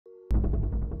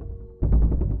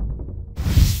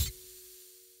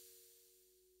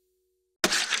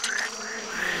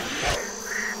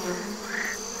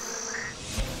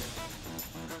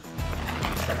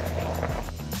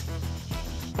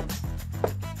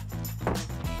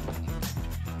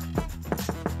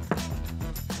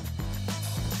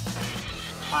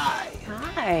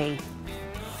A.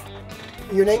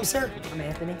 Your name, sir? I'm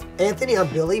Anthony. Anthony, I'm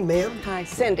Billy, ma'am. Hi,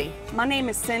 Cindy. My name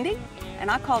is Cindy,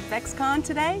 and I called VexCon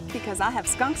today because I have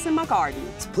skunks in my garden.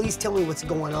 Please tell me what's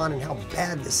going on and how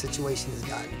bad this situation has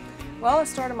gotten. Well, I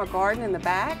started my garden in the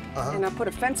back, and I put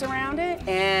a fence around it,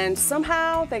 and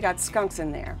somehow they got skunks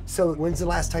in there. So when's the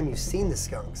last time you've seen the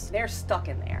skunks? They're stuck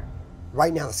in there.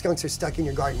 Right now, the skunks are stuck in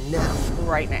your garden now.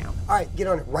 Right now. All right, get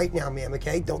on it right now, ma'am,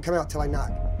 okay? Don't come out till I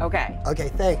knock. Okay. Okay,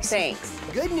 thanks. Thanks.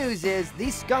 Good news is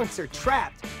these skunks are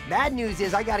trapped. Bad news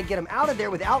is I gotta get them out of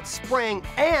there without spraying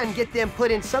and get them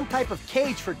put in some type of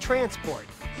cage for transport.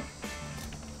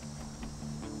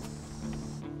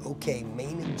 Okay,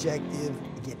 main objective,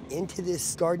 get into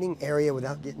this gardening area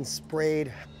without getting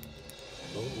sprayed.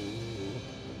 Oh.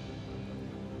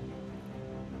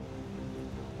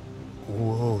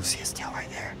 Whoa, see a tail right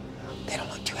there. They don't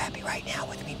look too happy right now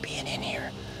with me being in here.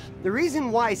 The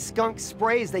reason why skunks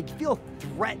spray is they feel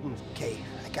threatened. Okay,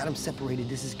 I got them separated,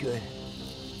 this is good.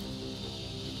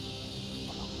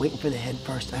 Waiting for the head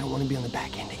first. I don't want to be on the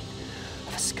back end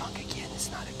of a skunk again. It's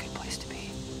not a good place to be.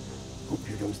 Oh,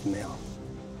 here comes the male.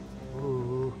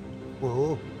 Whoa,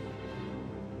 whoa.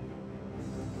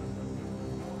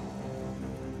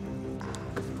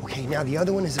 Okay, now the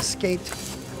other one has escaped.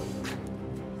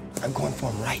 I'm going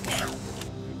for him right now.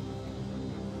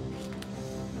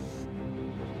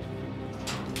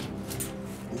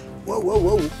 Whoa, whoa,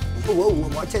 whoa, whoa,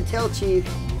 whoa, watch that tail, Chief.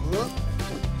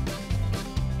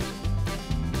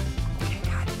 Okay,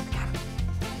 got him.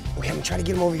 Okay, I'm gonna try to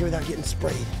get him over here without getting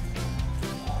sprayed.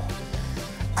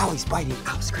 Ow, he's biting.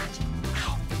 Ow, scratching.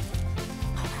 Ow.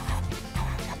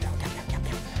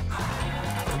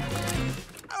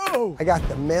 Oh! I got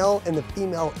the male and the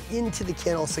female into the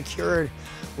kennel secured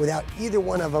without either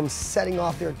one of them setting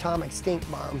off their atomic stink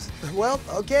bombs. Well,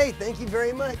 okay, thank you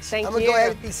very much. Thank you. I'm gonna go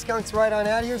ahead and get these skunks right on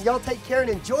out of here. Y'all take care and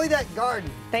enjoy that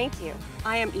garden. Thank you.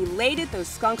 I am elated those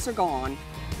skunks are gone.